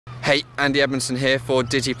Hey, Andy Edmondson here for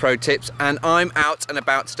DigiPro Tips, and I'm out and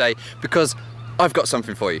about today because I've got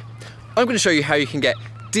something for you. I'm going to show you how you can get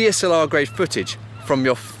DSLR grade footage from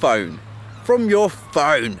your phone. From your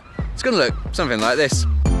phone! It's going to look something like this.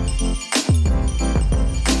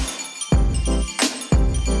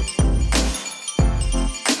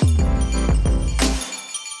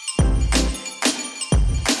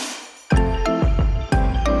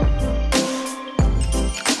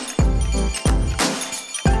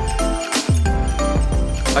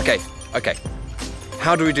 Okay,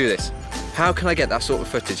 how do we do this? How can I get that sort of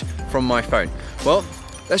footage from my phone? Well,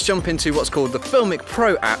 let's jump into what's called the FiLMiC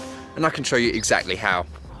Pro app, and I can show you exactly how.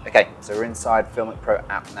 Okay, so we're inside FiLMiC Pro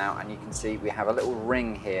app now, and you can see we have a little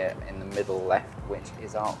ring here in the middle left, which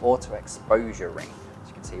is our auto exposure ring. As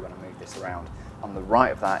you can see when I move this around. On the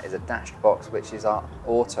right of that is a dashed box, which is our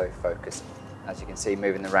autofocus. As you can see,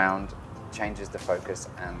 moving around changes the focus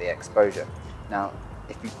and the exposure. Now,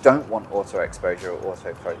 if you don't want auto exposure or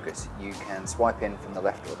autofocus, you can swipe in from the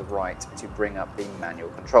left or the right to bring up the manual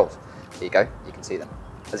controls. There you go, you can see them.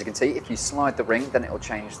 As you can see, if you slide the ring, then it will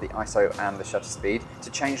change the ISO and the shutter speed. To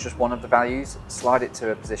change just one of the values, slide it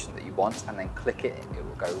to a position that you want and then click it, it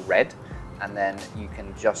will go red, and then you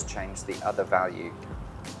can just change the other value.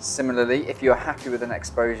 Similarly, if you're happy with an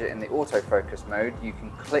exposure in the autofocus mode, you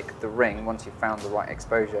can click the ring once you've found the right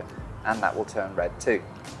exposure, and that will turn red too.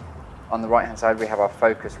 On the right hand side we have our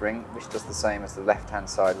focus ring, which does the same as the left hand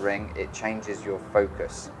side ring. It changes your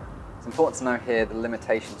focus. It's important to know here the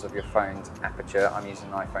limitations of your phone's aperture. I'm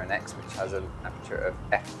using an iPhone X, which has an aperture of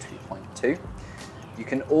f2.2. You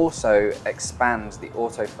can also expand the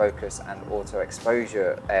autofocus and auto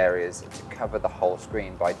exposure areas to cover the whole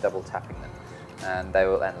screen by double tapping them, and they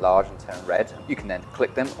will enlarge and turn red. You can then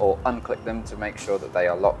click them or unclick them to make sure that they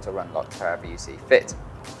are locked or unlocked however you see fit.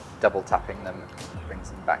 Double tapping them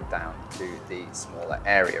brings them back down to the smaller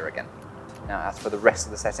area again. Now, as for the rest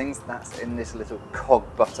of the settings, that's in this little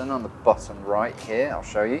cog button on the bottom right here. I'll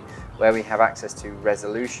show you where we have access to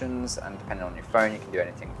resolutions, and depending on your phone you can do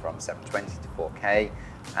anything from 720 to 4K,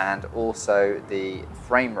 and also the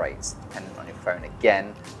frame rates depending on your phone.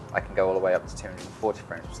 Again, I can go all the way up to 240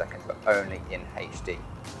 frames per second, but only in HD.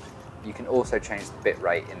 You can also change the bit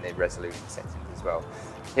rate in the resolution settings as well.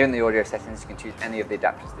 Here in the audio settings, you can choose any of the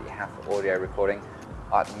adapters that you have for audio recording.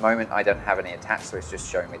 At the moment, I don't have any attached, so it's just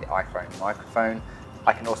showing me the iPhone microphone.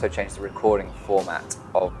 I can also change the recording format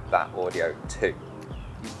of that audio too.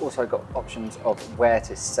 You've also got options of where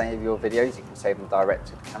to save your videos. You can save them direct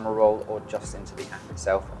to the camera roll or just into the app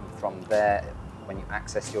itself. And from there, when you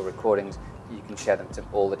access your recordings, you can share them to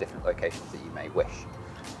all the different locations that you may wish.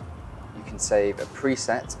 You can save a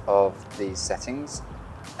preset of these settings,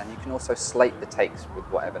 and you can also slate the takes with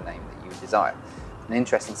whatever name that you desire. An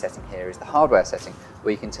interesting setting here is the hardware setting,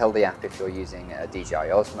 where you can tell the app if you're using a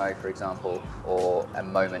DJI Osmo, for example, or a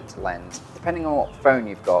Moment lens. Depending on what phone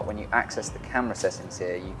you've got, when you access the camera settings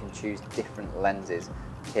here, you can choose different lenses.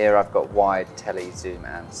 Here I've got wide, tele, zoom,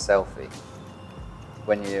 and selfie.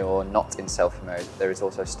 When you're not in selfie mode, there is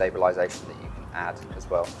also stabilization that you can add as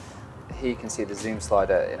well. Here you can see the zoom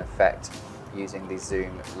slider in effect using the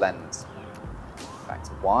zoom lens. Back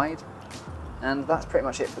to wide, and that's pretty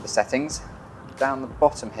much it for the settings. Down the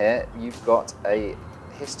bottom here you've got a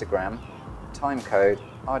histogram, time code,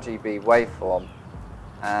 RGB waveform,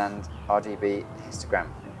 and RGB histogram.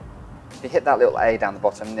 If you hit that little A down the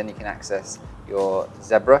bottom, then you can access your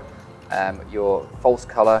zebra, your false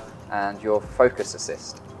color, and your focus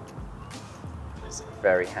assist. It's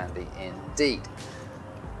very handy indeed.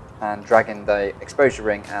 And dragging the exposure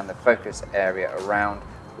ring and the focus area around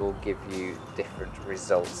will give you different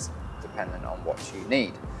results depending on what you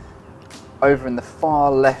need. Over in the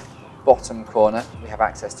far left bottom corner we have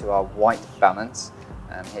access to our white balance,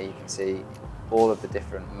 and here you can see all of the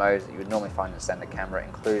different modes that you would normally find in a standard camera,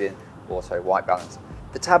 including auto white balance.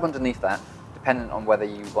 The tab underneath that, depending on whether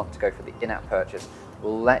you want to go for the in-app purchase,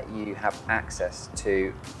 will let you have access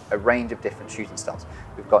to a range of different shooting styles.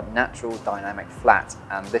 We've got natural, dynamic, flat,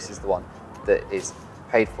 and this is the one that is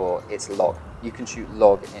paid for. It's log. You can shoot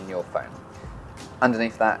log in your phone.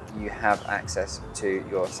 Underneath that you have access to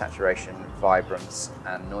your saturation, vibrance,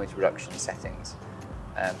 and noise reduction settings.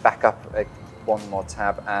 Back up one more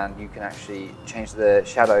tab and you can actually change the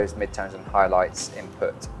shadows, midtones, and highlights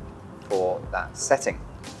input for that setting.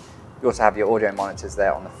 You also have your audio monitors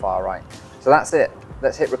there on the far right. So that's it.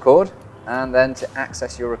 Let's hit record, and then to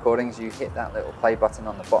access your recordings you hit that little play button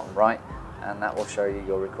on the bottom right, and that will show you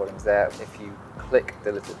your recordings there. If you click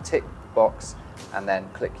the little tick box and then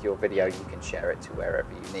click your video, you can share it to wherever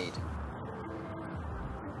you need.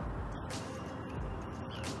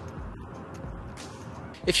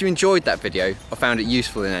 If you enjoyed that video or found it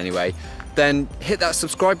useful in any way, then hit that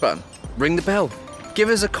subscribe button, ring the bell, give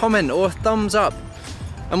us a comment or a thumbs up,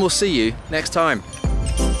 and we'll see you next time.